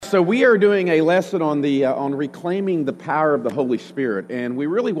so we are doing a lesson on reclaiming the power of the Holy Spirit, and we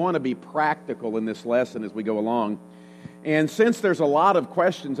really want to be practical in this lesson as we go along. And since there's a lot of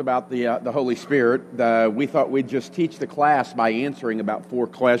questions about the Holy Spirit, we thought we'd just teach the class by answering about 4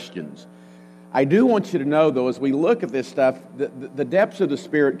 questions. I do want you to know, though, as we look at this stuff, the depths of the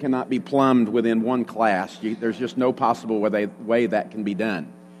Spirit cannot be plumbed within one class. There's just no possible way that can be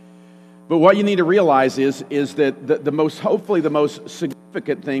done. But what you need to realize is that the most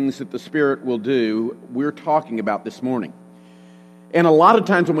significant things that the Spirit will do, we're talking about this morning. And a lot of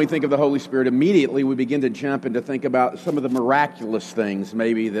times when we think of the Holy Spirit, immediately we begin to jump and to think about some of the miraculous things,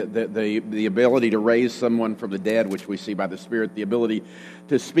 maybe the ability to raise someone from the dead, which we see by the Spirit, the ability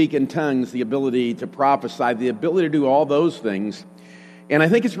to speak in tongues, the ability to prophesy, the ability to do all those things. And I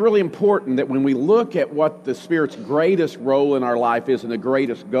think it's really important that when we look at what the Spirit's greatest role in our life is and the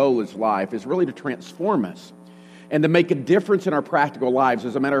greatest goal in life is really to transform us and to make a difference in our practical lives.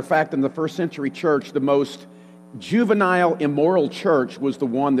 As a matter of fact, in the first century church, the most juvenile, immoral church was the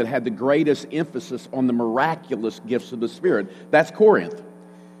one that had the greatest emphasis on the miraculous gifts of the Spirit. That's Corinth.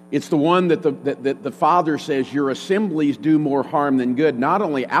 It's the one that the Father says, your assemblies do more harm than good. Not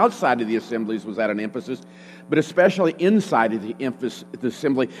only outside of the assemblies was that an emphasis, but especially inside of the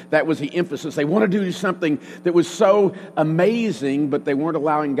assembly, that was the emphasis. They want to do something that was so amazing, but they weren't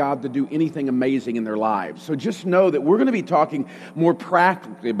allowing God to do anything amazing in their lives. So just know that we're going to be talking more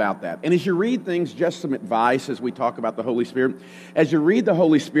practically about that. And as you read things, just some advice as we talk about the Holy Spirit. As you read the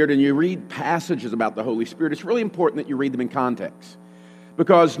Holy Spirit and you read passages about the Holy Spirit, it's really important that you read them in context.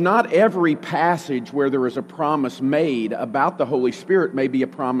 Because not every passage where there is a promise made about the Holy Spirit may be a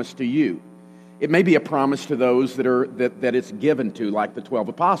promise to you. It may be a promise to those that it's given to, like the 12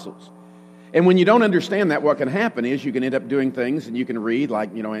 apostles. And when you don't understand that, what can happen is you can end up doing things, and you can read,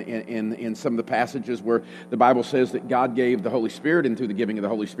 like, in some of the passages where the Bible says that God gave the Holy Spirit, and through the giving of the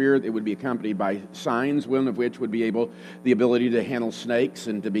Holy Spirit, it would be accompanied by signs, one of which would be the ability to handle snakes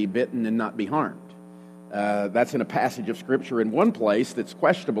and to be bitten and not be harmed. That's in a passage of Scripture in one place that's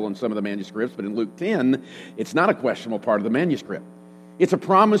questionable in some of the manuscripts, but in Luke 10, it's not a questionable part of the manuscript. It's a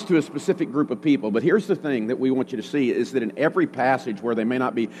promise to a specific group of people. But here's the thing that we want you to see is that in every passage where there may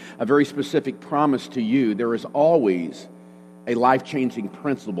not be a very specific promise to you, there is always a life-changing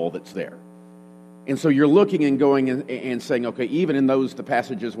principle that's there. And so you're looking and going and saying, okay, even in the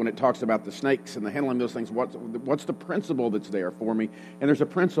passages when it talks about the snakes and the handling those things, what's the principle that's there for me? And there's a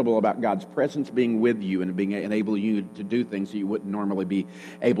principle about God's presence being with you and enabling you to do things that you wouldn't normally be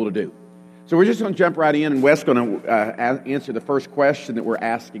able to do. So we're just going to jump right in, and Wes going to answer the first question that we're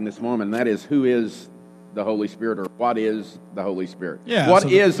asking this moment, and that is, who is the Holy Spirit, or what is the Holy Spirit? Yeah. What so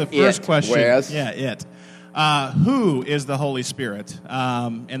is the first question? Wes? Yeah, it. Who is the Holy Spirit?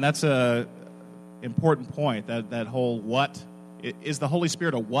 And that's a important point. That whole what is the Holy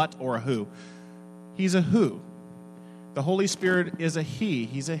Spirit, a what or a who? He's a who. The Holy Spirit is a he.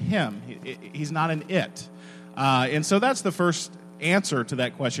 He's a him. He's not an it. And so that's the first answer to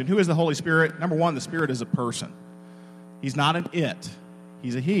that question. Who is the Holy Spirit? Number one, the Spirit is a person. He's not an it.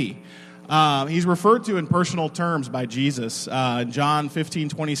 He's a he. He's referred to in personal terms by Jesus. John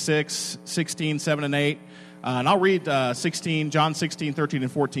 15:26, 16, 7, and 8. And I'll read John 16, 13,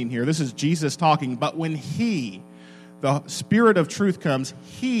 and 14 here. This is Jesus talking. But when He, the Spirit of truth, comes,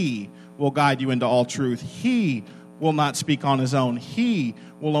 He will guide you into all truth. He will not speak on His own. He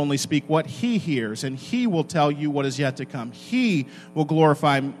will only speak what He hears, and He will tell you what is yet to come. He will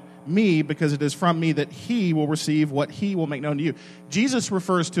glorify me, because it is from me that He will receive what He will make known to you. Jesus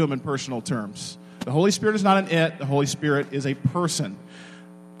refers to Him in personal terms. The Holy Spirit is not an it. The Holy Spirit is a person.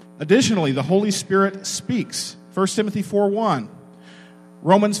 Additionally, the Holy Spirit speaks. 1 Timothy 4:1.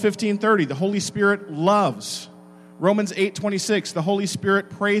 Romans 15:30, the Holy Spirit loves. Romans 8:26, the Holy Spirit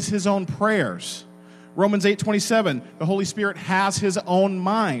prays His own prayers. Romans 8:27, the Holy Spirit has His own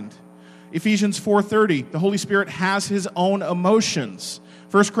mind. Ephesians 4:30, the Holy Spirit has His own emotions.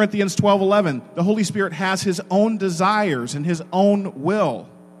 1 Corinthians 12:11, the Holy Spirit has His own desires and His own will.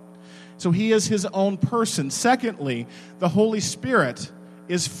 So He is His own person. Secondly, the Holy Spirit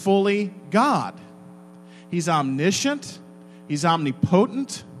is fully God. He's omniscient, He's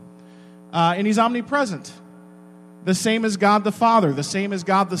omnipotent, and He's omnipresent. The same as God the Father, the same as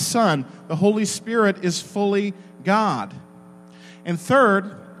God the Son. The Holy Spirit is fully God. And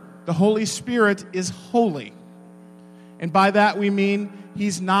third, the Holy Spirit is holy. And by that we mean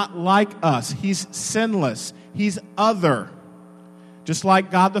He's not like us. He's sinless. He's other. Just like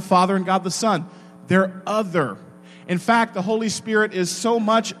God the Father and God the Son. They're other. In fact, the Holy Spirit is so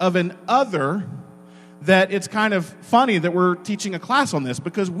much of an other that it's kind of funny that we're teaching a class on this,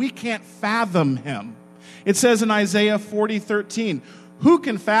 because we can't fathom Him. It says in Isaiah 40:13, who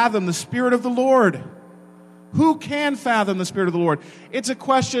can fathom the Spirit of the Lord? Who can fathom the Spirit of the Lord? It's a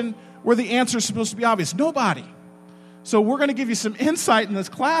question where the answer is supposed to be obvious. Nobody. So we're going to give you some insight in this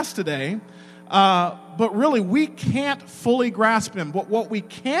class today, but really we can't fully grasp him. But what we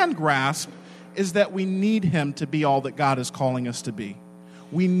can grasp is that we need him to be all that God is calling us to be.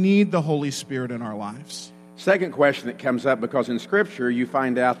 We need the Holy Spirit in our lives. Second question that comes up, because in Scripture you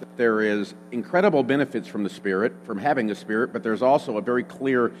find out that there is incredible benefits from the Spirit, from having the Spirit, but there's also a very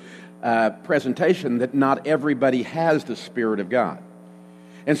clear presentation that not everybody has the Spirit of God.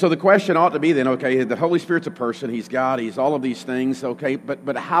 And so the question ought to be then, okay, the Holy Spirit's a person, he's God, he's all of these things, okay,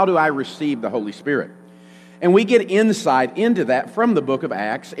 but how do I receive the Holy Spirit? And we get insight into that from the book of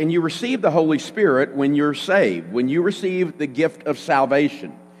Acts, and you receive the Holy Spirit when you're saved, when you receive the gift of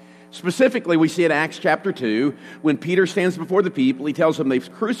salvation. Specifically, we see in Acts chapter 2, when Peter stands before the people, he tells them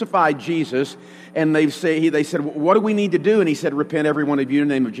they've crucified Jesus, and they said, what do we need to do? And he said, repent every one of you in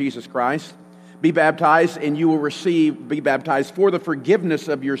the name of Jesus Christ. Be baptized, and you will be baptized for the forgiveness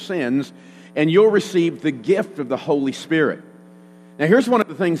of your sins, and you'll receive the gift of the Holy Spirit. Now, here's one of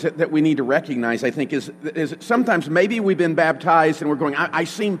the things that we need to recognize, I think, is that sometimes maybe we've been baptized and we're going, I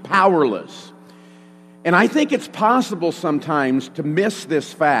seem powerless. And I think it's possible sometimes to miss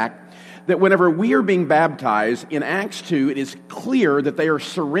this fact that whenever we are being baptized, in Acts 2, it is clear that they are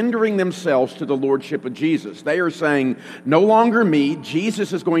surrendering themselves to the Lordship of Jesus. They are saying, no longer me,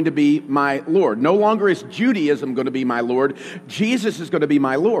 Jesus is going to be my Lord. No longer is Judaism going to be my Lord, Jesus is going to be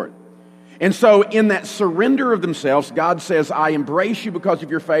my Lord. And so in that surrender of themselves, God says, I embrace you because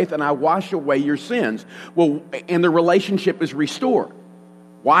of your faith, and I wash away your sins. Well, and the relationship is restored.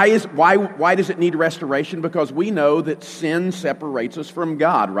 Why does it need restoration? Because we know that sin separates us from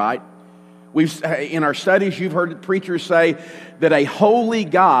God, right? In our studies, you've heard preachers say that a holy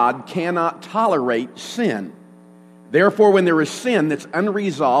God cannot tolerate sin. Therefore, when there is sin that's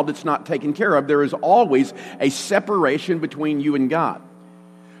unresolved, it's not taken care of, there is always a separation between you and God.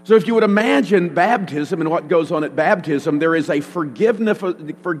 So if you would imagine baptism and what goes on at baptism, there is a forgiveness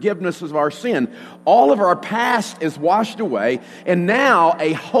of our sin. All of our past is washed away, and now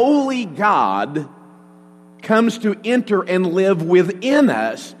a holy God comes to enter and live within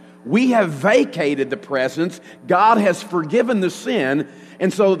us. We have vacated the presence. God has forgiven the sin.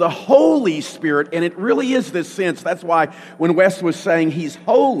 And so the Holy Spirit, and it really is this sense, that's why when Wes was saying he's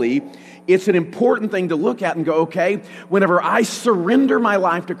holy, it's an important thing to look at and go, okay, whenever I surrender my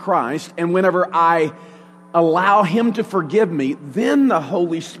life to Christ and whenever I allow him to forgive me, then the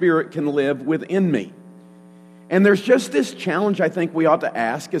Holy Spirit can live within me. And there's just this challenge I think we ought to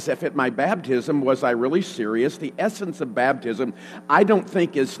ask is if at my baptism, was I really serious? The essence of baptism, I don't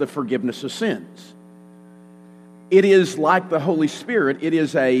think is the forgiveness of sins. It is like the Holy Spirit. It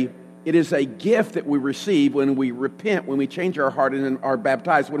is a gift that we receive when we repent, when we change our heart and are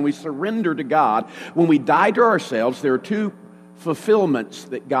baptized, when we surrender to God, when we die to ourselves. There are two fulfillments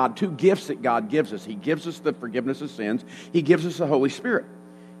two gifts that God gives us. He gives us the forgiveness of sins. He gives us the Holy Spirit.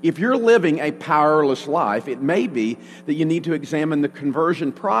 If you're living a powerless life, it may be that you need to examine the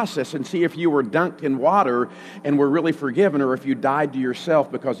conversion process and see if you were dunked in water and were really forgiven, or if you died to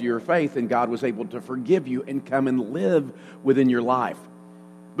yourself because of your faith and God was able to forgive you and come and live within your life.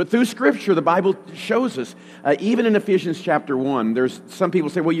 But through Scripture, the Bible shows us, even in Ephesians chapter 1, there's some people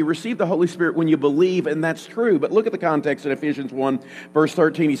say, well, you receive the Holy Spirit when you believe, and that's true. But look at the context in Ephesians 1, verse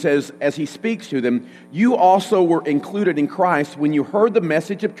 13. He says, as he speaks to them, you also were included in Christ when you heard the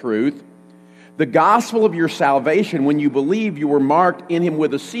message of truth, the gospel of your salvation. When you believed, you were marked in him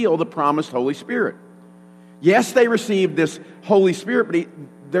with a seal, the promised Holy Spirit. Yes, they received this Holy Spirit,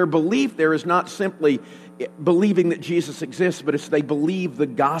 but their belief there is not simply believing that Jesus exists, but it's they believe the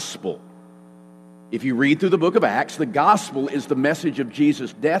gospel. If you read through the book of Acts, the gospel is the message of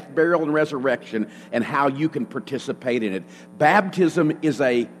Jesus' death, burial, and resurrection, and how you can participate in it. Baptism is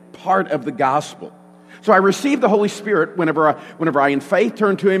a part of the gospel. So I receive the Holy Spirit whenever I in faith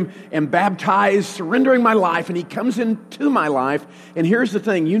turn to him and baptize, surrendering my life, and he comes into my life. And here's the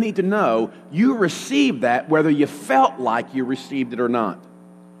thing, you need to know, you receive that whether you felt like you received it or not.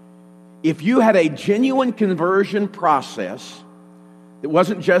 If you had a genuine conversion process that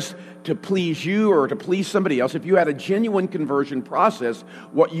wasn't just to please you or to please somebody else, if you had a genuine conversion process,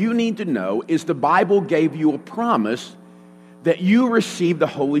 what you need to know is the Bible gave you a promise that you received the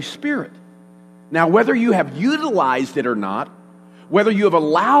Holy Spirit. Now, whether you have utilized it or not, whether you have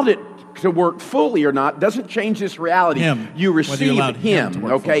allowed it to work fully or not, doesn't change this reality. You received him,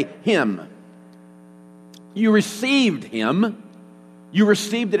 okay? Him. You received him. You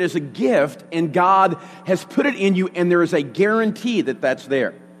received it as a gift, and God has put it in you, and there is a guarantee that that's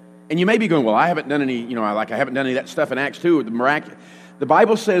there. And you may be going, well, I haven't done any, I haven't done any of that stuff in Acts 2, the miraculous. The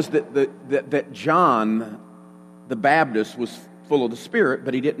Bible says that John the Baptist was full of the Spirit,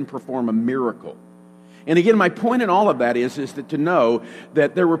 but he didn't perform a miracle. And again, my point in all of that is that to know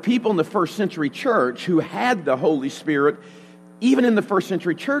that there were people in the first century church who had the Holy Spirit, even in the first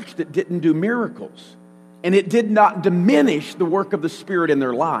century church, that didn't do miracles. And it did not diminish the work of the Spirit in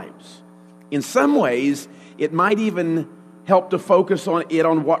their lives. In some ways, it might even help to focus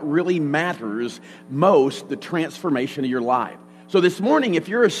on what really matters most, the transformation of your life. So this morning, if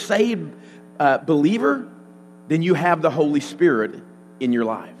you're a saved believer, then you have the Holy Spirit in your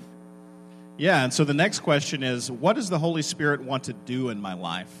life. Yeah, and so the next question is, what does the Holy Spirit want to do in my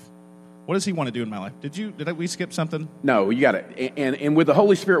life? What does he want to do in my life? Did we skip something? No, you got it. And with the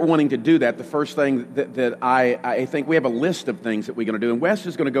Holy Spirit wanting to do that, the first thing that I think we have a list of things that we're going to do, and Wes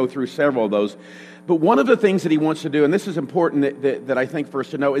is going to go through several of those. But one of the things that he wants to do, and this is important that I think for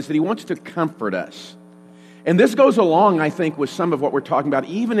us to know, is that he wants to comfort us. And this goes along, I think, with some of what we're talking about.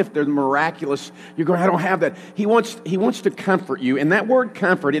 Even if they're miraculous, you're going, I don't have that. He wants to comfort you. And that word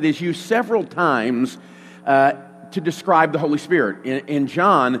comfort, it is used several times to describe the Holy Spirit. In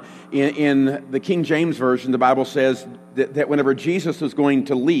John, in the King James Version, the Bible says that whenever Jesus was going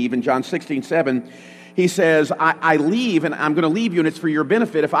to leave, in John 16:7, he says, I leave, and I'm going to leave you, and it's for your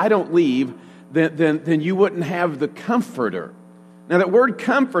benefit. If I don't leave, then you wouldn't have the Comforter. Now, that word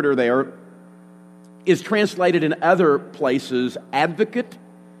Comforter there is translated in other places, advocate.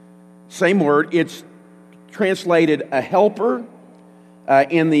 Same word. It's translated a helper.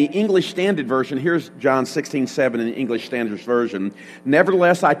 In the English Standard Version, here's John 16:7 in the English Standard Version.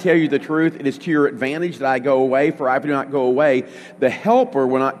 Nevertheless, I tell you the truth, it is to your advantage that I go away, for if I do not go away, the helper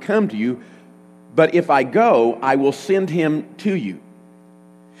will not come to you. But if I go, I will send him to you.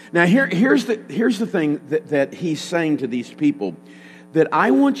 Now, here's the thing that he's saying to these people. That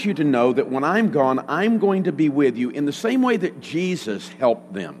I want you to know that when I'm gone, I'm going to be with you in the same way that Jesus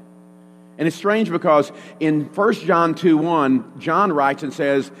helped them. And it's strange because in 1 John 2:1, John writes and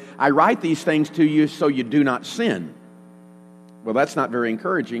says, I write these things to you so you do not sin. Well, that's not very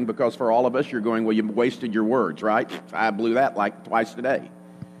encouraging because for all of us, you're going, well, you wasted your words, right? I blew that like twice today.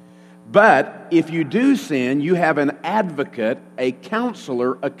 But if you do sin, you have an advocate, a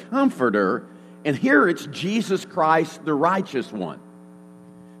counselor, a comforter, and here it's Jesus Christ, the righteous one.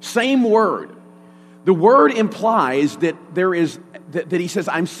 Same word. The word implies that that he says,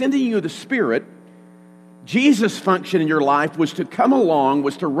 I'm sending you the Spirit. Jesus' function in your life was to come along,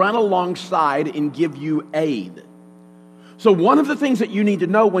 was to run alongside and give you aid. So one of the things that you need to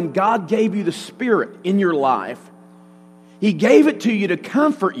know when God gave you the Spirit in your life, he gave it to you to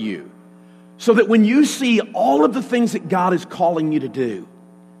comfort you so that when you see all of the things that God is calling you to do,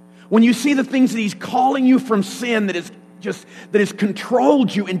 when you see the things that he's calling you from sin that has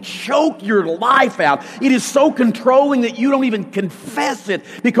controlled you and choked your life out. It is so controlling that you don't even confess it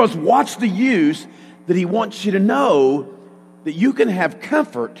because watch the use that he wants you to know that you can have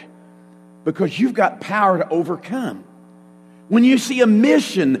comfort because you've got power to overcome. When you see a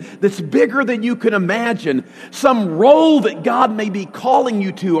mission that's bigger than you can imagine, some role that God may be calling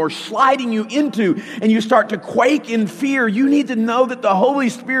you to or sliding you into, and you start to quake in fear, you need to know that the Holy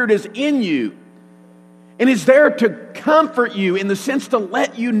Spirit is in you. And is there to comfort you in the sense to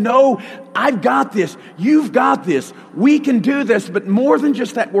let you know, I've got this, you've got this, we can do this. But more than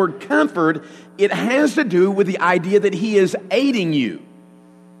just that word comfort, it has to do with the idea that he is aiding you.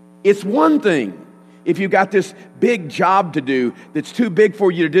 It's one thing if you've got this big job to do that's too big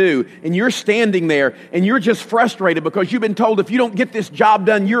for you to do, and you're standing there and you're just frustrated because you've been told if you don't get this job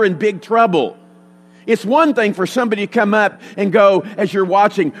done, you're in big trouble. It's one thing for somebody to come up and go, as you're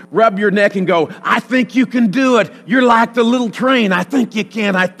watching, rub your neck and go, I think you can do it. You're like the little train. I think you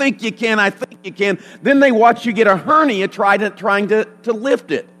can. I think you can. I think you can. Then they watch you get a hernia trying to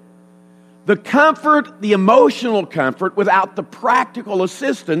lift it. The comfort, the emotional comfort, without the practical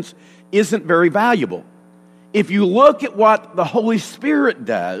assistance isn't very valuable. If you look at what the Holy Spirit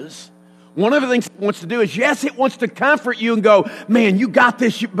does, one of the things it wants to do is, yes, it wants to comfort you and go, man, you got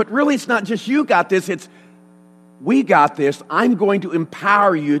this. But really, it's not just you got this. It's, we got this. I'm going to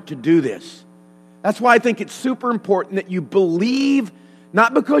empower you to do this. That's why I think it's super important that you believe,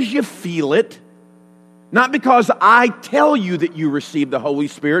 not because you feel it, not because I tell you that you received the Holy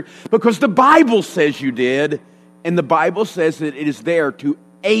Spirit, because the Bible says you did, and the Bible says that it is there to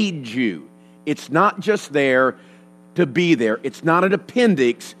aid you. It's not just there to be there. It's not an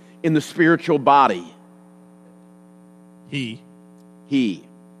appendix in the spiritual body. He.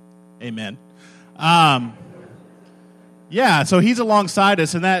 Amen. Yeah, so he's alongside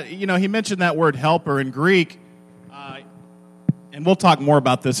us, and that, he mentioned that word helper in Greek, and we'll talk more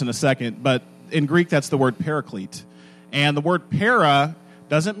about this in a second, but in Greek that's the word paraclete. And the word para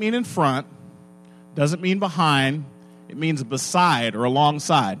doesn't mean in front, doesn't mean behind. It means beside or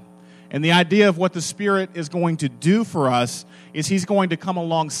alongside. And the idea of what the Spirit is going to do for us is he's going to come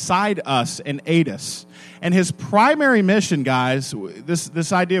alongside us and aid us. And his primary mission, guys,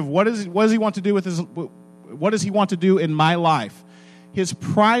 this idea of what does he want to do with what does he want to do in my life? His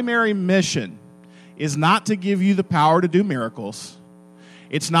primary mission is not to give you the power to do miracles.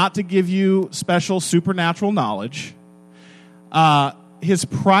 It's not to give you special supernatural knowledge. His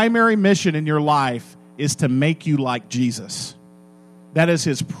primary mission in your life is to make you like Jesus. That is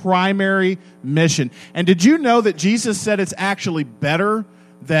his primary mission. And did you know that Jesus said it's actually better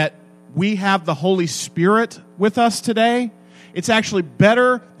that we have the Holy Spirit with us today? It's actually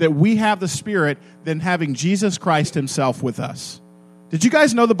better that we have the Spirit than having Jesus Christ himself with us. Did you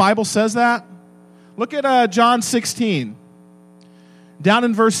guys know the Bible says that? Look at John 16. Down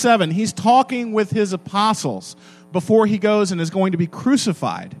in verse 7, he's talking with his apostles before he goes and is going to be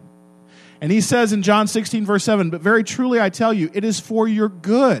crucified. And he says in John 16, verse 7, "But very truly I tell you, it is for your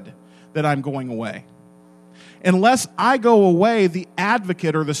good that I'm going away. Unless I go away, the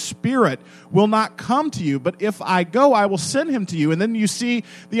advocate or the Spirit will not come to you. But if I go, I will send him to you." And then you see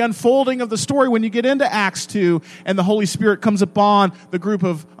the unfolding of the story when you get into Acts 2, and the Holy Spirit comes upon the group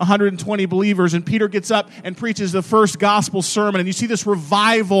of 120 believers, and Peter gets up and preaches the first gospel sermon. And you see this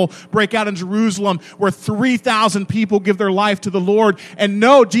revival break out in Jerusalem where 3,000 people give their life to the Lord. And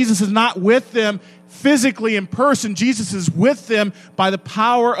no, Jesus is not with them physically in person. Jesus is with them by the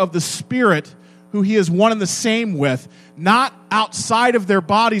power of the Spirit, who he is one and the same with, not outside of their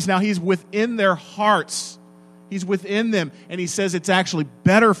bodies. Now he's within their hearts. He's within them. And he says it's actually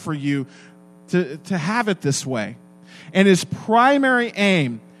better for you to have it this way. And his primary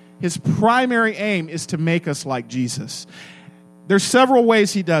aim is to make us like Jesus. There's several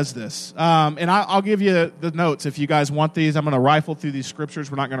ways he does this. And I'll give you the notes if you guys want these. I'm going to rifle through these scriptures.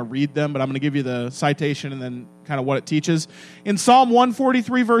 We're not going to read them, but I'm going to give you the citation and then kind of what it teaches. In Psalm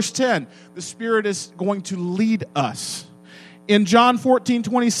 143, verse 10, the Spirit is going to lead us. In John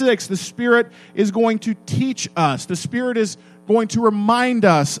 14:26, the Spirit is going to teach us. The Spirit is going to remind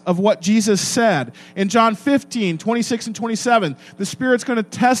us of what Jesus said. In John 15:26 and 27, the Spirit's going to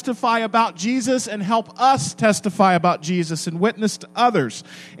testify about Jesus and help us testify about Jesus and witness to others.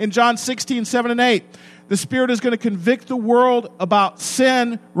 In John 16:7 and 8, the Spirit is going to convict the world about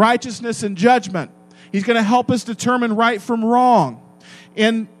sin, righteousness, and judgment. He's going to help us determine right from wrong.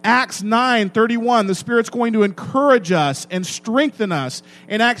 In Acts 9:31, the Spirit's going to encourage us and strengthen us.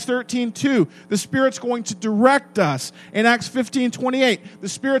 In Acts 13:2, the Spirit's going to direct us. In Acts 15:28, the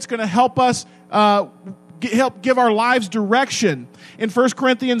Spirit's going to help us help give our lives direction. In 1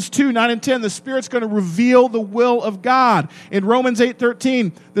 Corinthians 2:9 and 10, the Spirit's going to reveal the will of God. In Romans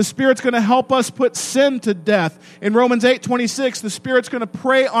 8:13, the Spirit's going to help us put sin to death. In Romans 8:26, the Spirit's going to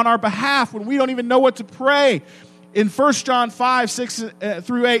pray on our behalf when we don't even know what to pray. In 1 John 5:6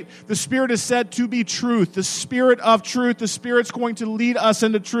 through 8, the Spirit is said to be truth, the Spirit of truth. The Spirit's going to lead us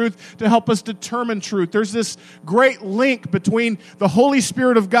into truth to help us determine truth. There's this great link between the Holy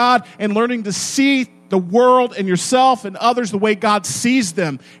Spirit of God and learning to see the world and yourself and others the way God sees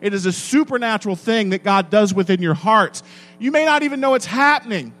them. It is a supernatural thing that God does within your hearts. You may not even know it's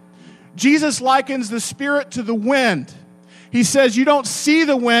happening. Jesus likens the Spirit to the wind. He says you don't see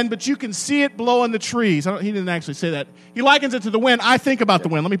the wind, but you can see it blow in the trees. He didn't actually say that. He likens it to the wind. I think about the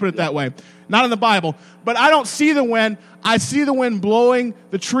wind. Let me put it that way. Not in the Bible. But I don't see the wind. I see the wind blowing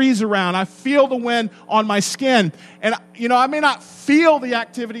the trees around. I feel the wind on my skin. And, I may not feel the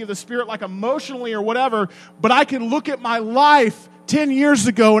activity of the Spirit like emotionally or whatever, but I can look at my life 10 years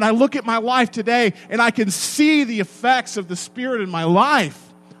ago and I look at my life today and I can see the effects of the Spirit in my life.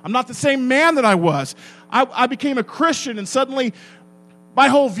 I'm not the same man that I was. I became a Christian and suddenly my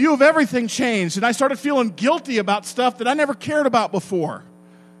whole view of everything changed and I started feeling guilty about stuff that I never cared about before.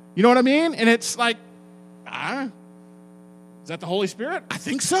 You know what I mean? And it's like, is that the Holy Spirit? I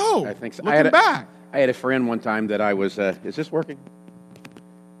think so. I think so. Looking back. I had a friend one time that I was, is this working?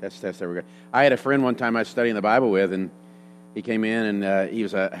 Test, there we go. I had a friend one time I was studying the Bible with, and he came in, and he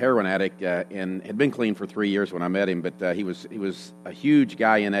was a heroin addict and had been clean for 3 years when I met him, but he was a huge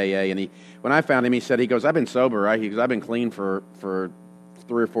guy in AA, and when I found him, he goes, I've been sober, right? He goes, I've been clean for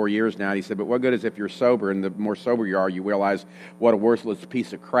 3 or 4 years now. And he said, but what good is if you're sober, and the more sober you are, you realize what a worthless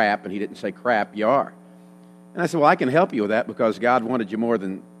piece of crap, and he didn't say crap, you are. And I said, well, I can help you with that because God wanted you more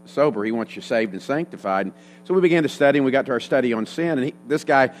than sober. He wants you saved and sanctified. And so we began to study, and we got to our study on sin. And this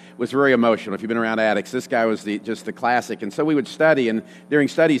guy was very emotional. If you've been around addicts, this guy was just the classic. And so we would study, and during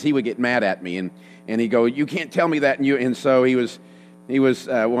studies, he would get mad at me. And he'd go, you can't tell me that. And so he was He was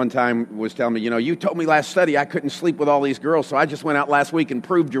one time was telling me, you told me last study I couldn't sleep with all these girls, so I just went out last week and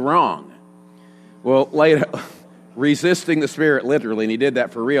proved you wrong. Well, later, resisting the Spirit literally, and he did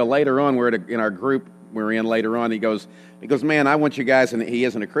that for real. Later on, in our group we're in later on, he goes, man, I want you guys, and he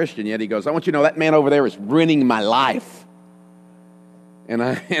isn't a Christian yet, he goes, I want you to know that man over there is ruining my life.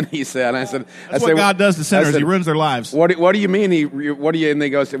 And he said, that's what God does to sinners. He ruins their lives. What do you mean? And they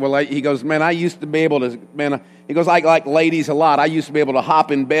goes, he goes, man, I used to be able to, he goes, I like ladies a lot. I used to be able to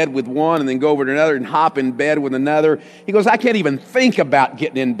hop in bed with one and then go over to another and hop in bed with another. He goes, I can't even think about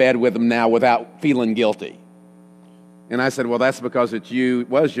getting in bed with them now without feeling guilty. And I said, well, that's because it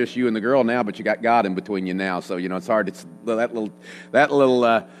was just you and the girl now, but you got God in between you now. So, it's hard. That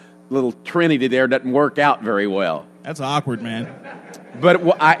little trinity there doesn't work out very well. That's awkward, man.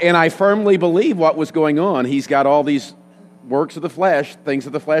 But I firmly believe what was going on. He's got all these works of the flesh, things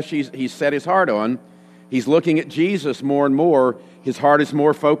of the flesh he's set his heart on. He's looking at Jesus more and more. His heart is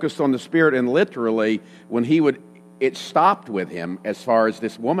more focused on the Spirit, and literally, it stopped with him as far as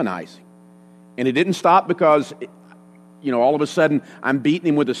this womanizing. And it didn't stop because, all of a sudden, I'm beating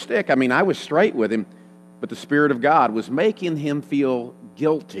him with a stick. I mean, I was straight with him, but the Spirit of God was making him feel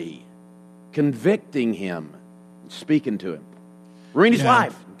guilty, convicting him, speaking to him. Ruined his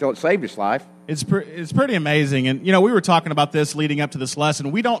life until it saved his life. It's pretty amazing. And, we were talking about this leading up to this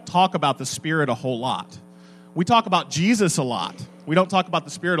lesson. We don't talk about the Spirit a whole lot. We talk about Jesus a lot. We don't talk about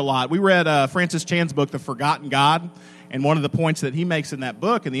the Spirit a lot. We read Francis Chan's book, The Forgotten God, and one of the points that he makes in that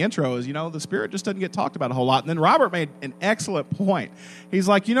book in the intro is, the Spirit just doesn't get talked about a whole lot. And then Robert made an excellent point. He's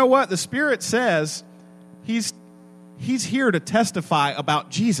like, you know what? The Spirit says he's here to testify about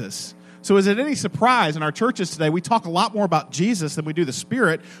Jesus. So is it any surprise in our churches today, we talk a lot more about Jesus than we do the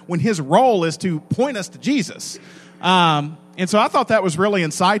Spirit when his role is to point us to Jesus. And so I thought that was really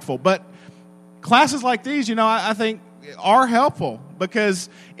insightful. But classes like these, I think are helpful because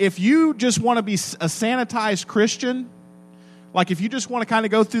if you just want to be a sanitized Christian, like if you just want to kind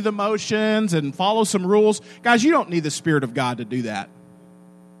of go through the motions and follow some rules, guys, you don't need the Spirit of God to do that.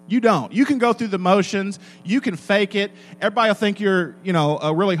 You don't. You can go through the motions. You can fake it. Everybody will think you're,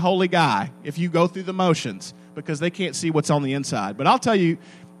 a really holy guy if you go through the motions because they can't see what's on the inside. But I'll tell you,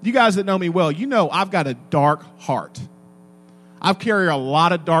 you guys that know me well, I've got a dark heart. I carry a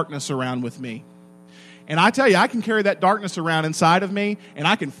lot of darkness around with me. And I tell you, I can carry that darkness around inside of me, and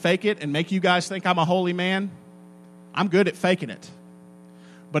I can fake it and make you guys think I'm a holy man. I'm good at faking it.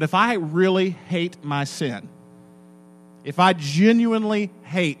 But if I really hate my sin, if I genuinely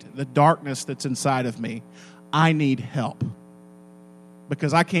hate the darkness that's inside of me, I need help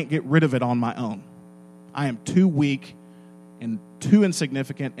because I can't get rid of it on my own. I am too weak and too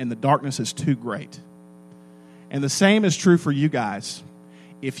insignificant, and the darkness is too great. And the same is true for you guys.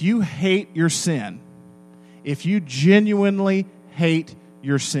 If you hate your sin, if you genuinely hate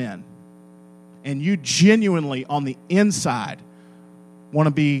your sin, and you genuinely on the inside want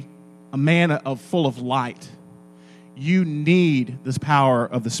to be a man full of light, you need this power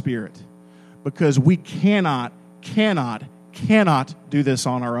of the Spirit because we cannot do this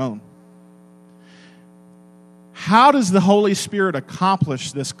on our own. How does the Holy Spirit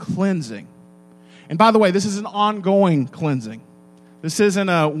accomplish this cleansing? And by the way, this is an ongoing cleansing. This isn't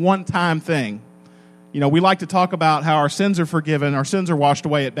a one-time thing. We like to talk about how our sins are forgiven, our sins are washed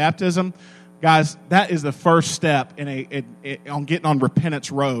away at baptism. Guys, that is the first step on getting on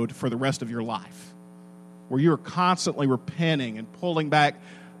repentance road for the rest of your life, where you're constantly repenting and pulling back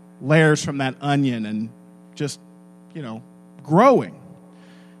layers from that onion and just, growing.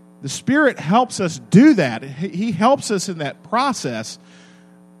 The Spirit helps us do that. He helps us in that process,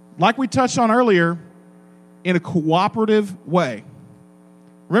 like we touched on earlier, in a cooperative way.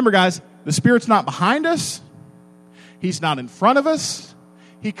 Remember, guys, the Spirit's not behind us. He's not in front of us.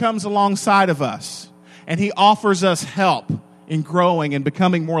 He comes alongside of us, and he offers us help in growing and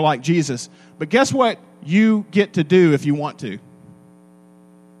becoming more like Jesus. But guess what you get to do if you want to?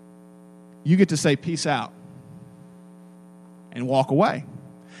 You get to say peace out and walk away.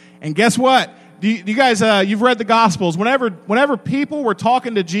 And guess what? Do you guys, you've read the Gospels. Whenever people were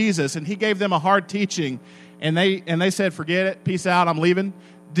talking to Jesus and he gave them a hard teaching and they said, forget it, peace out, I'm leaving.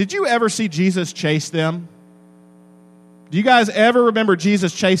 Did you ever see Jesus chase them? Do you guys ever remember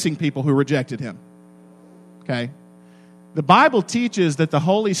Jesus chasing people who rejected him? Okay. The Bible teaches that the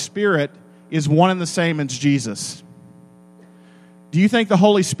Holy Spirit is one and the same as Jesus. Do you think the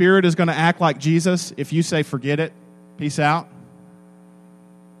Holy Spirit is going to act like Jesus if you say, forget it, peace out?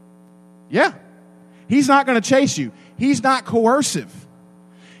 Yeah. He's not going to chase you. He's not coercive.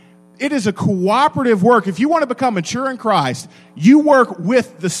 It is a cooperative work. If you want to become mature in Christ, you work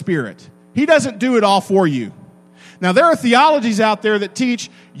with the Spirit. He doesn't do it all for you. Now, there are theologies out there that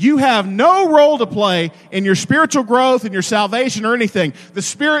teach you have no role to play in your spiritual growth and your salvation or anything. The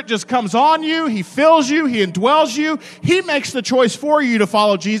Spirit just comes on you. He fills you. He indwells you. He makes the choice for you to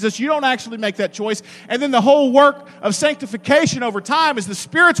follow Jesus. You don't actually make that choice. And then the whole work of sanctification over time is the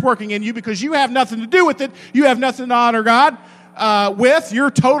Spirit's working in you because you have nothing to do with it. You have nothing to honor God with.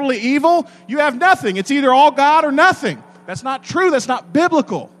 You're totally evil. You have nothing. It's either all God or nothing. That's not true. That's not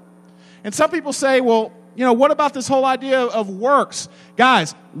biblical. And some people say, well, what about this whole idea of works?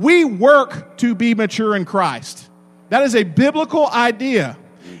 Guys, we work to be mature in Christ. That is a biblical idea.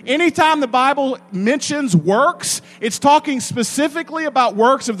 Anytime the Bible mentions works, it's talking specifically about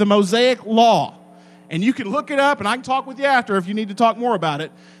works of the Mosaic law. And you can look it up, and I can talk with you after if you need to talk more about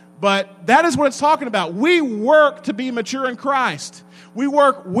it. But that is what it's talking about. We work to be mature in Christ. We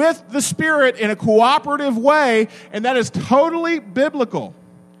work with the Spirit in a cooperative way, and that is totally biblical.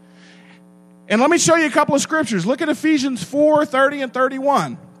 And let me show you a couple of scriptures. Look at Ephesians 4:30 and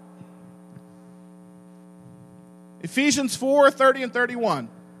 31. Ephesians 4:30 and 31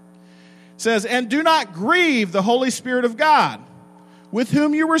 says, "And do not grieve the Holy Spirit of God, with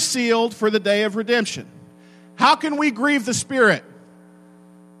whom you were sealed for the day of redemption." How can we grieve the Spirit?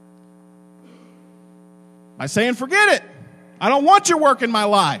 By saying, forget it. I don't want your work in my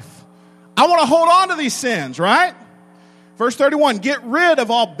life. I want to hold on to these sins, right? Verse 31, "Get rid of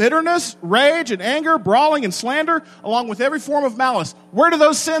all bitterness, rage, and anger, brawling, and slander, along with every form of malice." Where do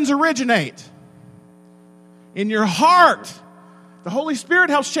those sins originate? In your heart. The Holy Spirit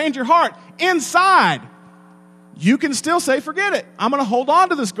helps change your heart. Inside, you can still say, forget it. I'm going to hold on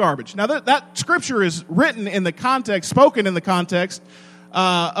to this garbage. Now, that scripture is written in the context, spoken in the context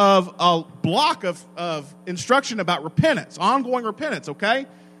of a block of instruction about repentance, ongoing repentance, okay?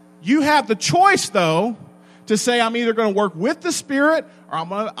 You have the choice, though, to say, I'm either going to work with the Spirit or I'm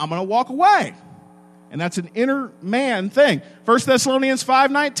going to walk away. And that's an inner man thing. 1 Thessalonians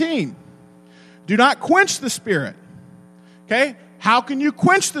 5:19. Do not quench the Spirit. Okay? How can you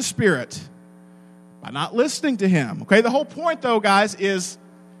quench the Spirit? By not listening to Him. Okay? The whole point, though, guys, is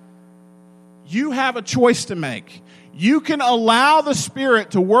you have a choice to make. You can allow the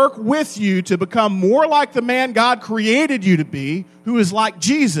Spirit to work with you to become more like the man God created you to be, who is like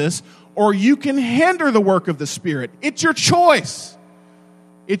Jesus, or you can hinder the work of the Spirit. It's your choice.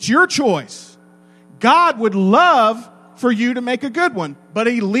 It's your choice. God would love for you to make a good one, but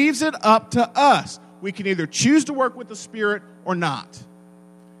He leaves it up to us. We can either choose to work with the Spirit or not.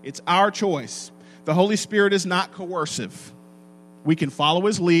 It's our choice. The Holy Spirit is not coercive. We can follow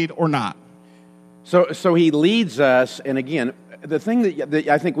His lead or not. So He leads us, and again, the thing that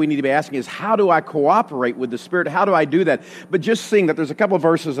I think we need to be asking is, how do I cooperate with the Spirit? How do I do that? But just seeing that there's a couple of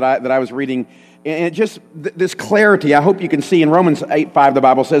verses that I was reading, and it just this clarity, I hope you can see in Romans 8:5, the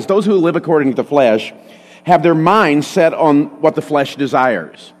Bible says, "Those who live according to the flesh have their mind set on what the flesh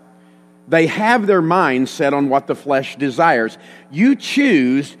desires." They have their mind set on what the flesh desires. You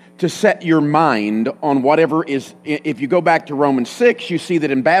choose to set your mind on whatever is. If you go back to Romans 6, you see that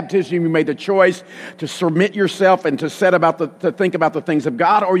in baptism you made the choice to submit yourself and to think about the things of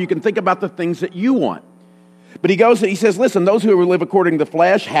God, or you can think about the things that you want. But he says, listen, those who live according to the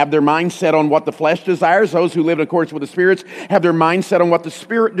flesh have their mind set on what the flesh desires. Those who live in accordance with the Spirit have their mind set on what the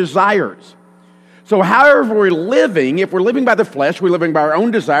Spirit desires. So however we're living, if we're living by the flesh, we're living by our own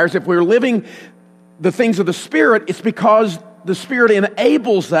desires. If we're living the things of the Spirit, it's because the Spirit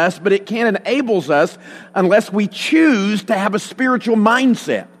enables us, but it can't enable us unless we choose to have a spiritual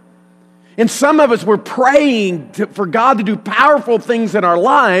mindset. And some of us, we're praying for God to do powerful things in our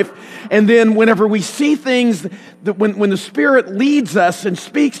life, and then whenever we see things, when the Spirit leads us and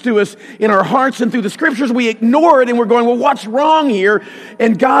speaks to us in our hearts and through the Scriptures, we ignore it, and we're going, well, what's wrong here?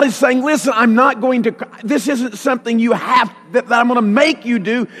 And God is saying, listen, this isn't something that I'm going to make you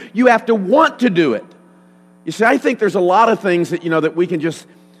do. You have to want to do it. You see, I think there's a lot of things that we can just,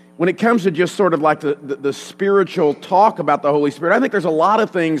 when it comes to just sort of like the spiritual talk about the Holy Spirit, I think there's a lot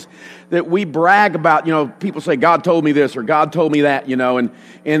of things that we brag about. People say, God told me this or God told me that, and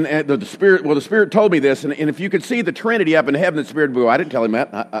the Spirit told me this. And if you could see the Trinity up in heaven, the Spirit would go, I didn't tell him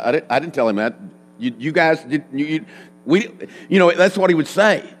that. I didn't tell him that. You guys, that's what he would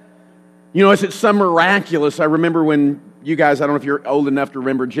say. Is it some miraculous? I remember when you guys, I don't know if you're old enough to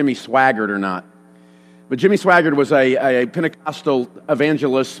remember Jimmy Swaggart or not. But Jimmy Swaggart was a Pentecostal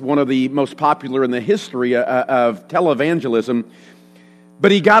evangelist, one of the most popular in the history of televangelism.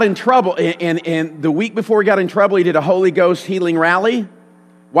 But he got in trouble, and the week before he got in trouble, he did a Holy Ghost healing rally.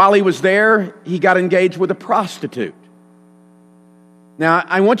 While he was there, he got engaged with a prostitute. Now,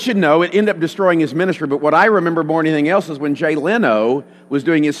 I want you to know, it ended up destroying his ministry, but what I remember more than anything else is when Jay Leno was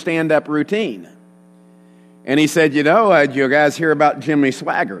doing his stand-up routine. And he said, did you guys hear about Jimmy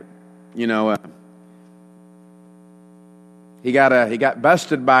Swaggart? He got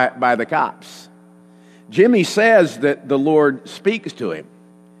busted by the cops. Jimmy says that the Lord speaks to him.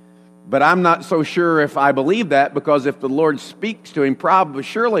 But I'm not so sure if I believe that, because if the Lord speaks to him,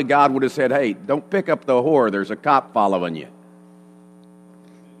 surely God would have said, hey, don't pick up the whore. There's a cop following you.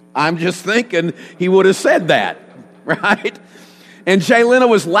 I'm just thinking he would have said that, right? And Jay Leno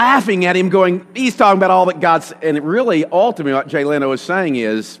was laughing at him going, he's talking about all that God said. And really, ultimately, what Jay Leno was saying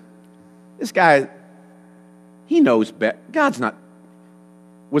is, this guy, he knows better.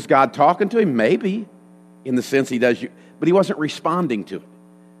 Was God talking to him? Maybe, in the sense he does, but he wasn't responding to it.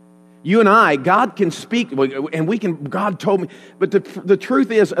 You and I, God can speak, and God told me, but the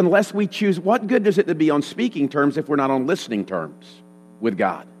truth is, unless we choose, what good does it to be on speaking terms if we're not on listening terms with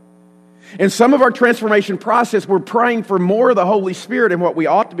God? In some of our transformation process, we're praying for more of the Holy Spirit, and what we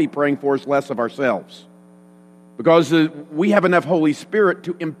ought to be praying for is less of ourselves. Because we have enough Holy Spirit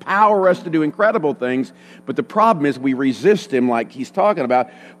to empower us to do incredible things, but the problem is we resist Him like He's talking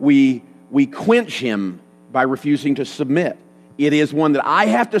about. We quench Him by refusing to submit. It is one that I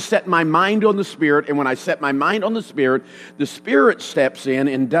have to set my mind on the Spirit, and when I set my mind on the Spirit steps in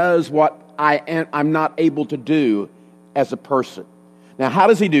and does what I'm not able to do as a person. Now, how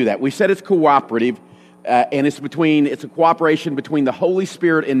does He do that? We said it's cooperative, and it's a cooperation between the Holy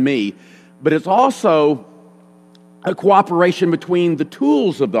Spirit and me, but it's also a cooperation between the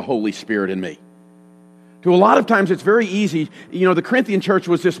tools of the Holy Spirit and me. To a lot of times it's very easy. The Corinthian church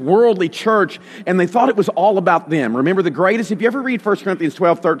was this worldly church, and they thought it was all about them. Remember, the greatest, if you ever read 1 Corinthians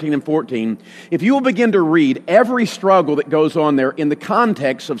 12, 13, and 14, if you will begin to read every struggle that goes on there in the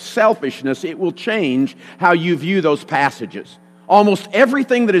context of selfishness, it will change how you view those passages. Almost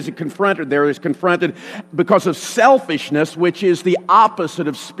everything that is confronted there is confronted because of selfishness, which is the opposite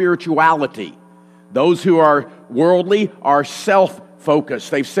of spirituality. Those who are worldly are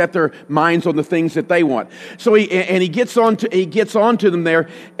self-focused. They've set their minds on the things that they want. So he gets on to them there,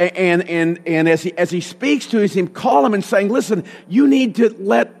 and as he speaks to him, call him and saying, "Listen, you need to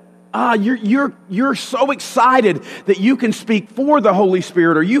let." You're so excited that you can speak for the Holy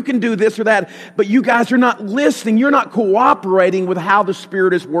Spirit, or you can do this or that, but you guys are not listening. You're not cooperating with how the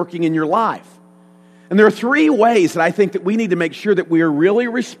Spirit is working in your life. And there are three ways that I think that we need to make sure that we are really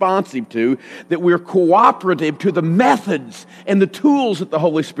responsive to, that we're cooperative to the methods and the tools that the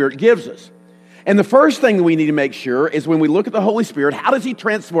Holy Spirit gives us. And the first thing that we need to make sure is when we look at the Holy Spirit, how does He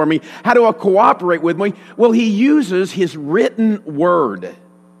transform me? How do I cooperate with me? Well, He uses His written word.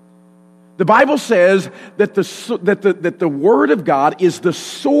 The Bible says that the Word of God is the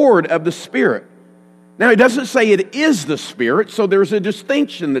sword of the Spirit. Now, it doesn't say it is the Spirit, so there's a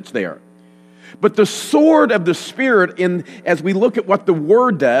distinction that's there. But the sword of the Spirit, as we look at what the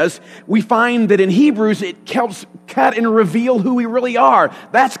Word does, we find that in Hebrews it helps cut and reveal who we really are.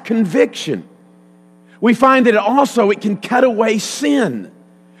 That's conviction. We find that it can cut away sin.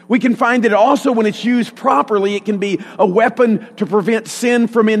 We can find that also, when it's used properly, it can be a weapon to prevent sin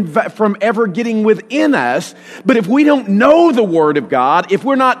from ever getting within us. But if we don't know the Word of God, if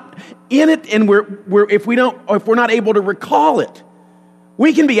we're not in it, and if we're not able to recall it,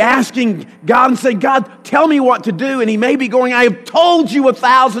 we can be asking God and saying, "God, tell me what to do," and He may be going, "I have told you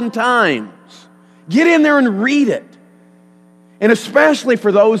 1,000 times. Get in there and read it." And especially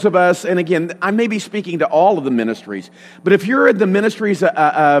for those of us, and again, I may be speaking to all of the ministries, but if you're in the ministries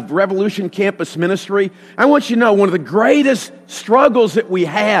of Revolution Campus Ministry, I want you to know one of the greatest struggles that we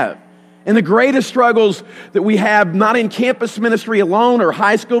have, and the greatest struggles that we have, not in campus ministry alone or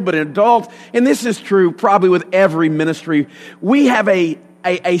high school, but in adults, and this is true probably with every ministry, we have a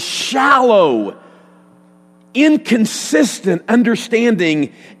shallow, inconsistent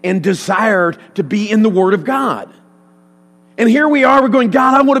understanding and desire to be in the Word of God. And here we are, we're going,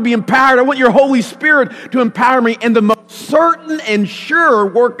 "God, I want to be empowered. I want your Holy Spirit to empower me." And the most certain and sure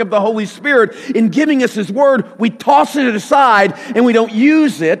work of the Holy Spirit in giving us His Word, we toss it aside and we don't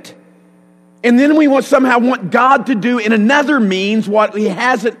use it. And then we somehow want God to do in another means what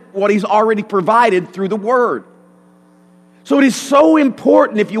He's already provided through the Word. So it is so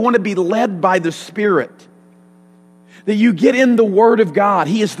important, if you want to be led by the Spirit, that you get in the Word of God.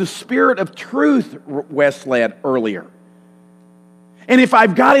 He is the Spirit of truth, Wes led earlier. And if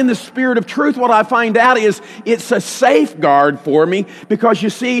I've got in the Spirit of truth, what I find out is it's a safeguard for me, because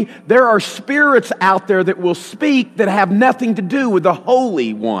you see, there are spirits out there that will speak that have nothing to do with the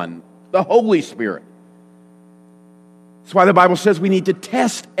Holy One, the Holy Spirit. That's why the Bible says we need to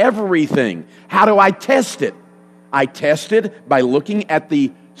test everything. How do I test it? I test it by looking at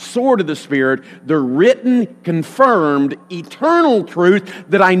the sword of the Spirit, the written, confirmed, eternal truth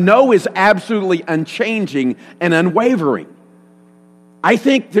that I know is absolutely unchanging and unwavering. I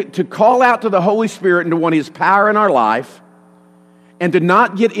think that to call out to the Holy Spirit and to want His power in our life and to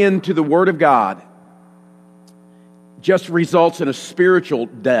not get into the Word of God just results in a spiritual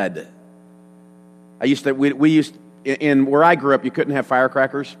dud. In where I grew up, you couldn't have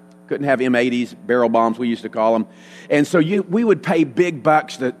firecrackers, couldn't have M80s, barrel bombs, we used to call them. And so we would pay big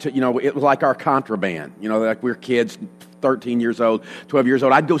bucks to it was like our contraband. Like we were kids, 13 years old, 12 years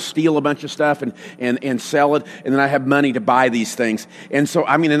old. I'd go steal a bunch of stuff and sell it, and then I have money to buy these things. And so,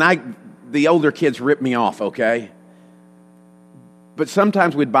 the older kids ripped me off, okay? But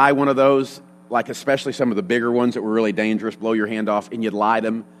sometimes we'd buy one of those, like especially some of the bigger ones that were really dangerous, blow your hand off, and you'd light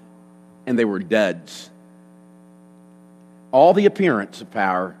them, and they were duds. All the appearance of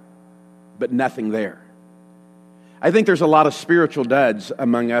power, but nothing there. I think there's a lot of spiritual duds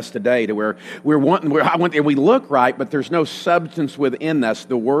among us today to where we look right, but there's no substance within us.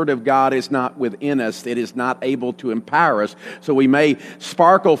 The Word of God is not within us. It is not able to empower us. So we may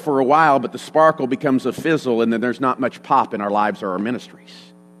sparkle for a while, but the sparkle becomes a fizzle, and then there's not much pop in our lives or our ministries.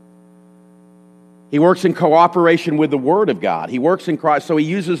 He works in cooperation with the Word of God. He works in Christ, so he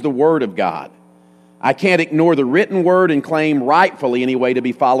uses the Word of God. I can't ignore the written Word and claim rightfully anyway to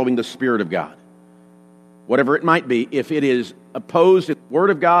be following the Spirit of God. Whatever it might be, if it is opposed to the Word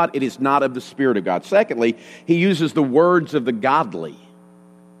of God, it is not of the Spirit of God. Secondly, he uses the words of the godly.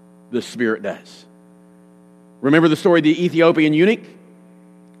 The Spirit does. Remember the story of the Ethiopian eunuch?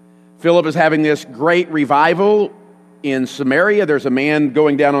 Philip is having this great revival in Samaria. There's a man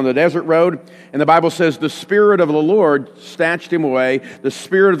going down on the desert road, and the Bible says the Spirit of the Lord snatched him away. The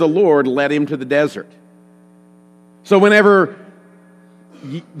Spirit of the Lord led him to the desert. So whenever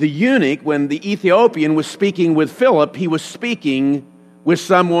the eunuch, when the Ethiopian was speaking with Philip, he was speaking with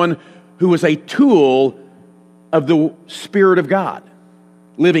someone who was a tool of the Spirit of God,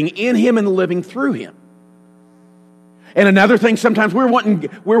 living in him and living through him. And another thing, sometimes we're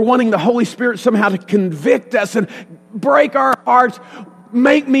wanting the Holy Spirit somehow to convict us and break our hearts,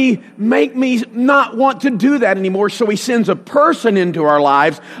 make me not want to do that anymore. So he sends a person into our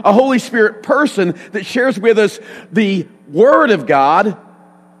lives, a Holy Spirit person that shares with us the Word of God.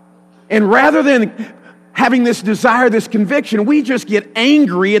 And rather than having this desire, this conviction, we just get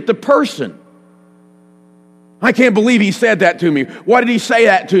angry at the person. I can't believe he said that to me. Why did he say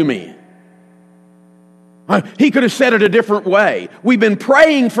that to me? He could have said it a different way. We've been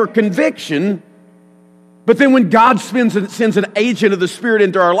praying for conviction, but then when God sends an agent of the Spirit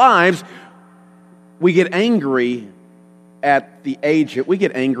into our lives, we get angry at the agent. We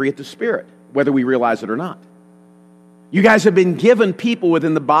get angry at the Spirit, whether we realize it or not. You guys have been given people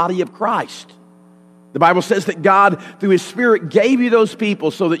within the body of Christ. The Bible says that God, through His Spirit, gave you those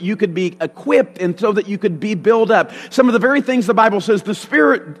people so that you could be equipped and so that you could be built up. Some of the very things the Bible says the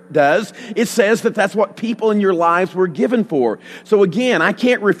Spirit does, it says that that's what people in your lives were given for. So again, I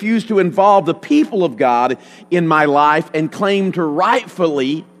can't refuse to involve the people of God in my life and claim to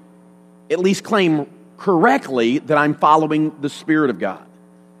rightfully, at least claim correctly, that I'm following the Spirit of God.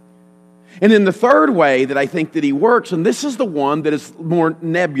 And then the third way that I think that he works, and this is the one that is more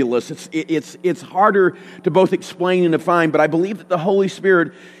nebulous, it's harder to both explain and define, but I believe that the Holy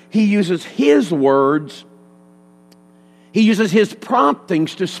Spirit, He uses His words, He uses His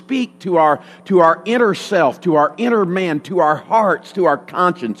promptings to speak to our inner self, to our inner man, to our hearts, to our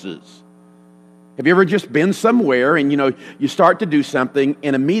consciences. Have you ever just been somewhere and you start to do something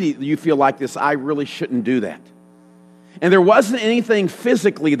and immediately you feel like this, I really shouldn't do that? And there wasn't anything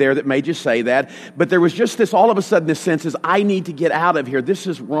physically there that made you say that, but there was just this, all of a sudden, this sense is, I need to get out of here. This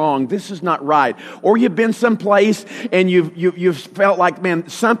is wrong. This is not right. Or you've been someplace and you've felt like, man,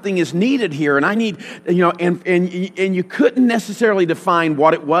 something is needed here, and I need, and you couldn't necessarily define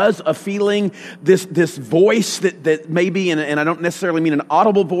what it was, a feeling, this voice that maybe, and I don't necessarily mean an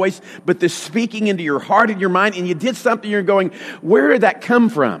audible voice, but this speaking into your heart and your mind, and you did something, you're going, where did that come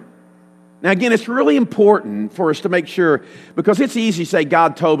from? Now, again, it's really important for us to make sure, because it's easy to say,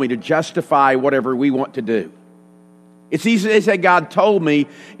 God told me, to justify whatever we want to do. It's easy to say, God told me,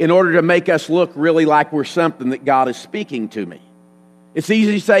 in order to make us look really like we're something that God is speaking to me. It's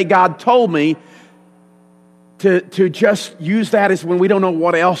easy to say, God told me, to just use that as when we don't know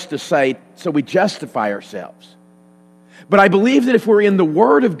what else to say, so we justify ourselves. But I believe that if we're in the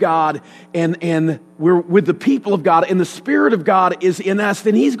Word of God and we're with the people of God and the Spirit of God is in us,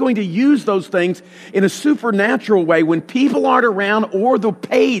 then He's going to use those things in a supernatural way. When people aren't around or the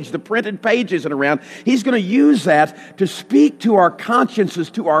printed page isn't around, He's going to use that to speak to our consciences,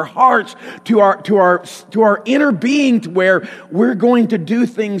 to our hearts, to our inner being, to where we're going to do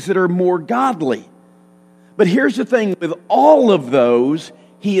things that are more godly. But here's the thing, with all of those,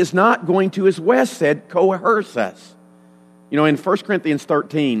 He is not going to, as Wes said, coerce us. You know, in 1 Corinthians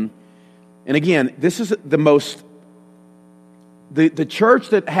 13, and again, this is the church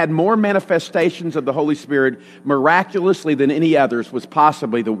that had more manifestations of the Holy Spirit miraculously than any others was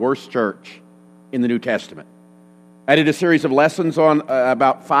possibly the worst church in the New Testament. I did a series of lessons on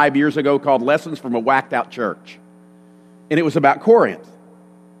about 5 years ago called Lessons from a Whacked Out Church. And it was about Corinth.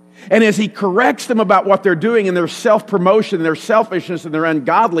 And as he corrects them about what they're doing and their self-promotion and their selfishness and their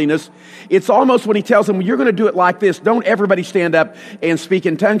ungodliness, it's almost when he tells them, well, you're going to do it like this. Don't everybody stand up and speak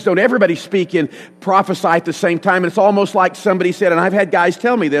in tongues. Don't everybody speak and prophesy at the same time. And it's almost like somebody said, and I've had guys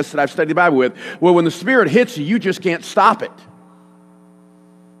tell me this that I've studied the Bible with, well, when the Spirit hits you, you just can't stop it.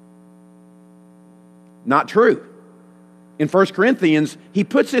 Not true. In 1 Corinthians, he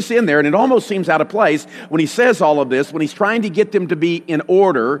puts this in there, and it almost seems out of place when he says all of this, when he's trying to get them to be in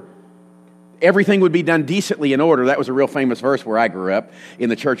order. Everything would be done decently in order. That was a real famous verse where I grew up, in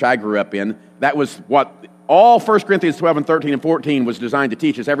the church I grew up in. That was what all 1 Corinthians 12 and 13 and 14 was designed to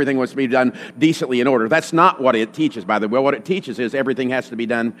teach us. Everything was to be done decently in order. That's not what it teaches, by the way. What it teaches is everything has to be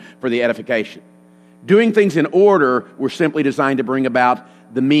done for the edification. Doing things in order were simply designed to bring about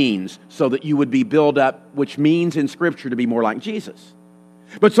the means so that you would be built up, which means in Scripture to be more like Jesus.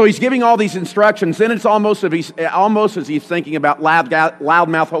 But so he's giving all these instructions. Then it's almost as he's thinking about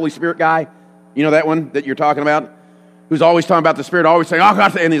loudmouth Holy Spirit guy. You know that one that you're talking about? Who's always talking about the Spirit, always saying, oh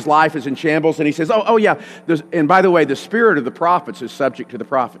God, and his life is in shambles. And he says, oh yeah. And by the way, the spirit of the prophets is subject to the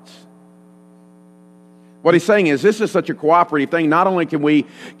prophets. What he's saying is this is such a cooperative thing. Not only can we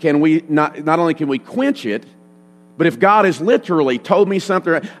quench it, but if God has literally told me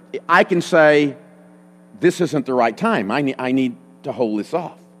something, I can say, this isn't the right time. I need to hold this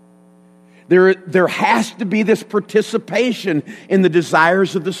off. There has to be this participation in the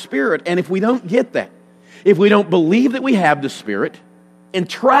desires of the Spirit. And if we don't get that, if we don't believe that we have the Spirit, and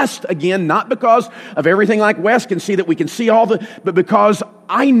trust, again, not because of everything like Wes can see that we can see but because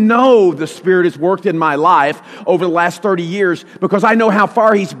I know the Spirit has worked in my life over the last 30 years, because I know how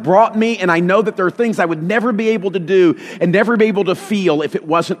far He's brought me, and I know that there are things I would never be able to do and never be able to feel if it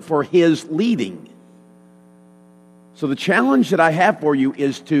wasn't for His leading. So the challenge that I have for you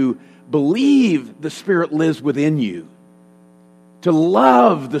is to believe the Spirit lives within you, to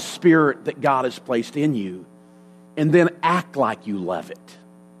love the Spirit that God has placed in you, and then act like you love it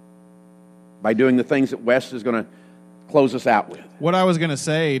by doing the things that Wes is going to close us out with. What I was going to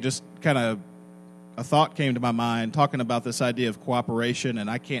say, just kind of a thought came to my mind, talking about this idea of cooperation, and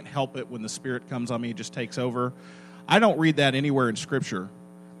I can't help it when the Spirit comes on me, it just takes over. I don't read that anywhere in Scripture,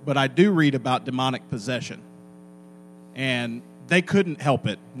 but I do read about demonic possession. And they couldn't help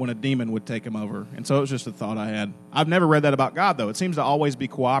it when a demon would take them over. And so it was just a thought I had. I've never read that about God, though. It seems to always be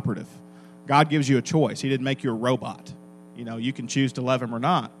cooperative. God gives you a choice. He didn't make you a robot. You know, you can choose to love Him or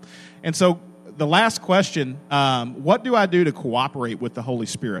not. And so the last question, what do I do to cooperate with the Holy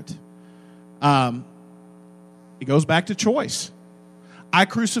Spirit? It goes back to choice. I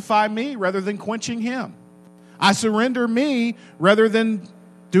crucify me rather than quenching Him. I surrender me rather than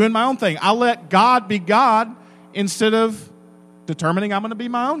doing my own thing. I let God be God instead of determining I'm going to be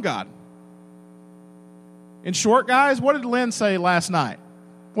my own God. In short, guys, what did Lynn say last night?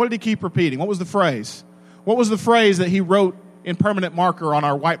 What did he keep repeating? What was the phrase? What was the phrase that he wrote in permanent marker on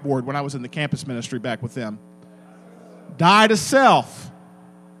our whiteboard when I was in the campus ministry back with them? Die to self.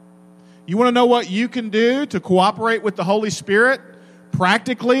 You want to know what you can do to cooperate with the Holy Spirit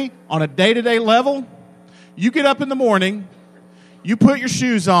practically on a day-to-day level? You get up in the morning, you put your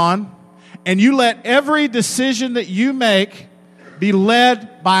shoes on, and you let every decision that you make be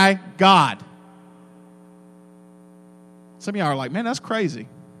led by God. Some of y'all are like, man, that's crazy.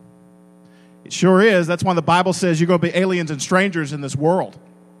 It sure is. That's why the Bible says you're going to be aliens and strangers in this world.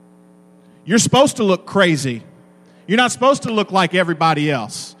 You're supposed to look crazy. You're not supposed to look like everybody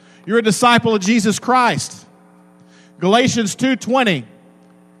else. You're a disciple of Jesus Christ. Galatians 2:20,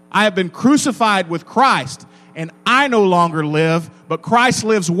 I have been crucified with Christ, and I no longer live, but Christ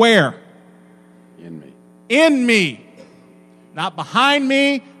lives where? In me. In me. Not behind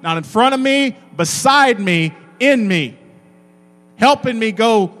me, not in front of me, beside me, in me. Helping me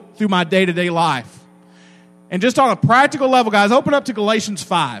go through my day-to-day life. And just on a practical level, guys, open up to Galatians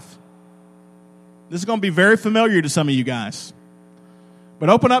 5. This is going to be very familiar to some of you guys. But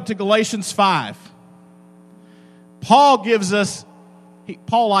open up to Galatians 5. Paul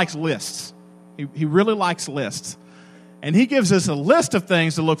likes lists. He really likes lists. And he gives us a list of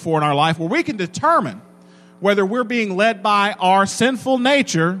things to look for in our life where we can determine whether we're being led by our sinful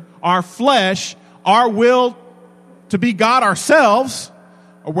nature, our flesh, our will to be God ourselves,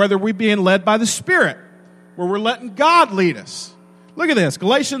 or whether we're being led by the Spirit, where we're letting God lead us. Look at this,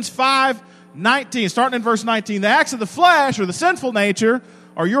 Galatians 5:19, starting in verse 19. The acts of the flesh, or the sinful nature,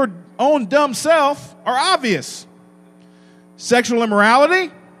 or your own dumb self, are obvious. Sexual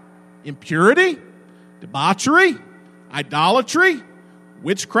immorality, impurity, debauchery, idolatry,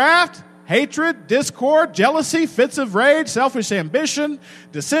 witchcraft, hatred, discord, jealousy, fits of rage, selfish ambition,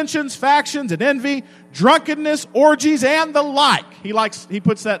 dissensions, factions, and envy, drunkenness, orgies, and the like. He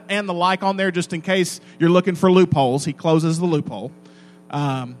puts that "and the like" on there just in case you're looking for loopholes. He closes the loophole.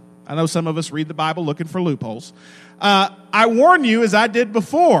 I know some of us read the Bible looking for loopholes. I warn you, as I did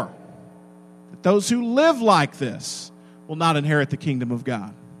before, that those who live like this will not inherit the kingdom of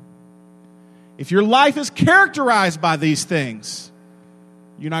God. If your life is characterized by these things,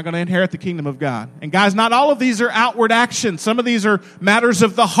 you're not going to inherit the kingdom of God. And guys, not all of these are outward actions. Some of these are matters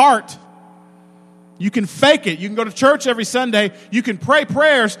of the heart. You can fake it. You can go to church every Sunday. You can pray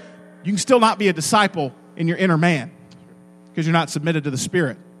prayers. You can still not be a disciple in your inner man because you're not submitted to the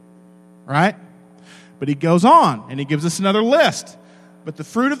Spirit. Right? But he goes on and he gives us another list. But the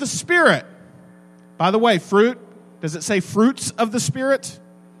fruit of the Spirit, by the way, fruit, does it say fruits of the Spirit?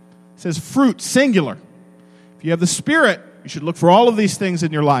 It says fruit, singular. If you have the Spirit, you should look for all of these things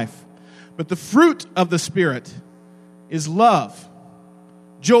in your life. But the fruit of the Spirit is love,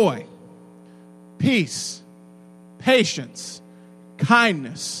 joy, peace, patience,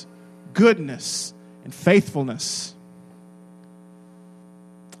 kindness, goodness, and faithfulness.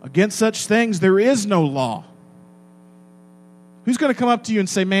 Against such things there is no law. Who's going to come up to you and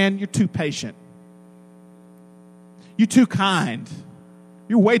say, "Man, you're too patient. You're too kind.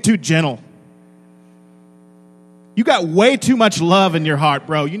 You're way too gentle. You got way too much love in your heart,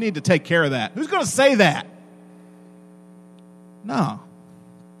 bro. You need to take care of that." Who's going to say that? No.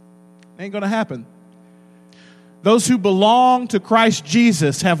 Ain't going to happen. Those who belong to Christ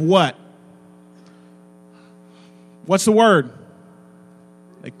Jesus have what? What's the word?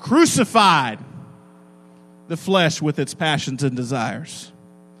 They crucified the flesh with its passions and desires.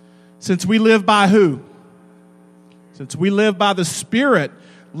 Since we live by who? Since we live by the Spirit,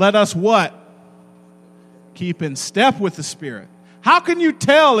 let us what? Keep in step with the Spirit. How can you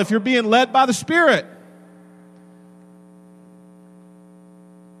tell if you're being led by the Spirit?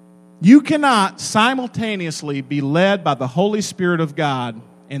 You cannot simultaneously be led by the Holy Spirit of God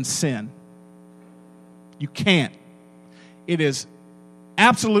and sin. You can't. It is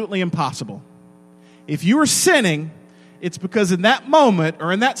absolutely impossible. If you are sinning, it's because in that moment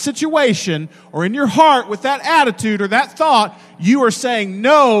or in that situation or in your heart with that attitude or that thought, you are saying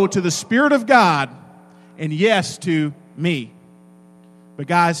no to the Spirit of God and yes to me. But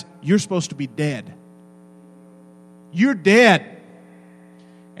guys, you're supposed to be dead. You're dead.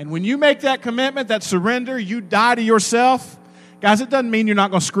 And when you make that commitment, that surrender, you die to yourself. Guys, it doesn't mean you're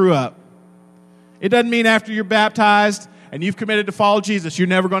not going to screw up. It doesn't mean after you're baptized and you've committed to follow Jesus, you're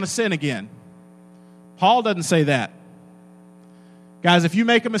never going to sin again. Paul doesn't say that. Guys, if you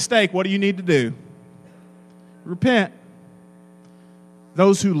make a mistake, what do you need to do? Repent.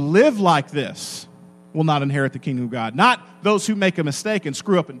 Those who live like this will not inherit the kingdom of God. Not those who make a mistake and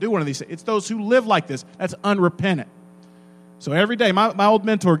screw up and do one of these things. It's those who live like this. That's unrepentant. So every day, my old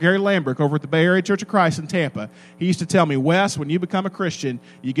mentor, Gary Lambrick, over at the Bay Area Church of Christ in Tampa, he used to tell me, "Wes, when you become a Christian,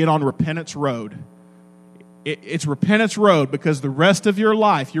 you get on repentance road." It's repentance road because the rest of your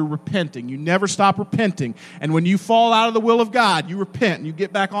life, you're repenting. You never stop repenting. And when you fall out of the will of God, you repent and you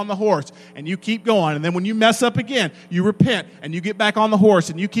get back on the horse and you keep going. And then when you mess up again, you repent and you get back on the horse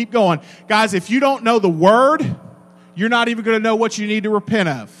and you keep going. Guys, if you don't know the Word, you're not even going to know what you need to repent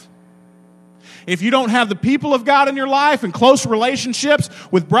of. If you don't have the people of God in your life and close relationships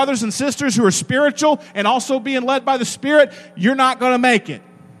with brothers and sisters who are spiritual and also being led by the Spirit, you're not going to make it.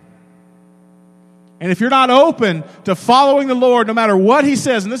 And if you're not open to following the Lord, no matter what He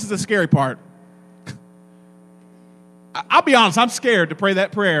says, and this is the scary part, I'll be honest, I'm scared to pray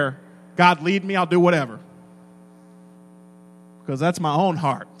that prayer, "God, lead me, I'll do whatever." Because that's my own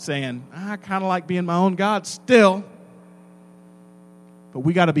heart saying, I kind of like being my own God still. But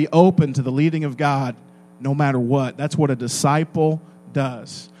we got to be open to the leading of God no matter what. That's what a disciple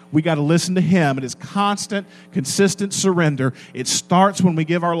does. We got to listen to Him. It is constant, consistent surrender. It starts when we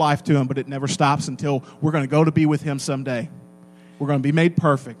give our life to Him, but it never stops until we're going to go to be with Him someday. We're going to be made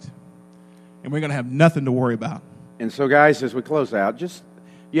perfect. and we're going to have nothing to worry about. And so, guys, as we close out,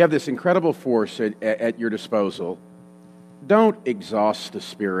 you have this incredible force at your disposal. Don't exhaust the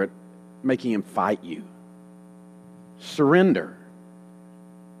Spirit, making him fight you. Surrender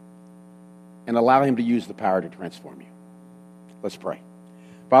and allow him to use the power to transform you. Let's pray.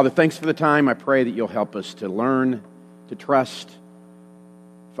 Father, thanks for the time. I pray that you'll help us to learn, to trust,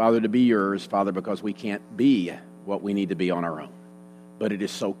 Father, to be yours, Father, because we can't be what we need to be on our own. But it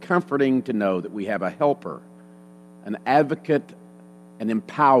is so comforting to know that we have a helper, an advocate, an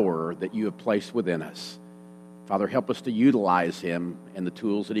empowerer that you have placed within us. Father, help us to utilize him and the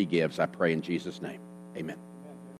tools that he gives. I pray in Jesus' name. Amen.